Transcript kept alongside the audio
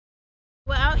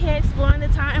here exploring the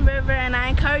Taunton River, and I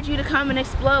encourage you to come and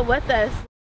explore with us.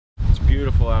 It's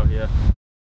beautiful out here.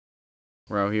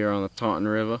 We're out here on the Taunton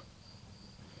River.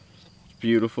 It's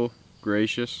beautiful,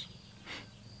 gracious,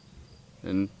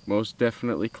 and most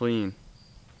definitely clean.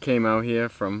 Came out here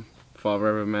from Fall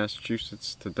River,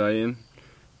 Massachusetts to Dighton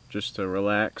just to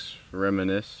relax,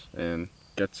 reminisce, and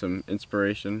get some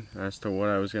inspiration as to what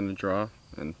I was going to draw,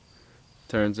 and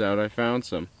turns out I found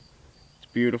some.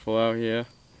 It's beautiful out here.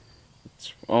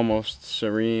 It's almost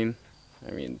serene.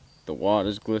 I mean, the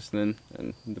water's glistening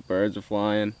and the birds are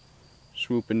flying,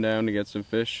 swooping down to get some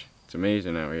fish. It's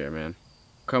amazing out here, man.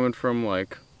 Coming from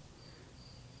like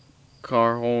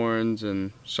car horns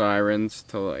and sirens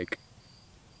to like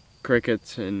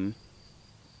crickets and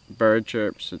bird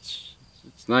chirps, it's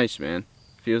nice, man.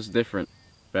 It feels different.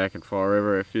 Back in Fall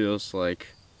River it feels like,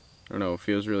 I don't know, it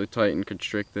feels really tight and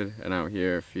constricted, and out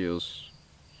here it feels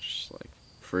just like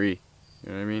free, you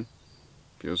know what I mean?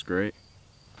 It feels great.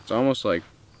 It's almost like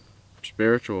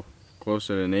spiritual,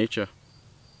 closer to nature.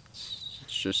 It's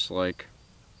just like,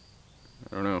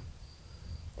 I don't know,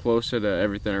 closer to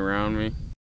everything around me.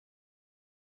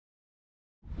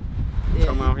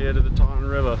 Come out here to the Taunton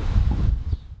River.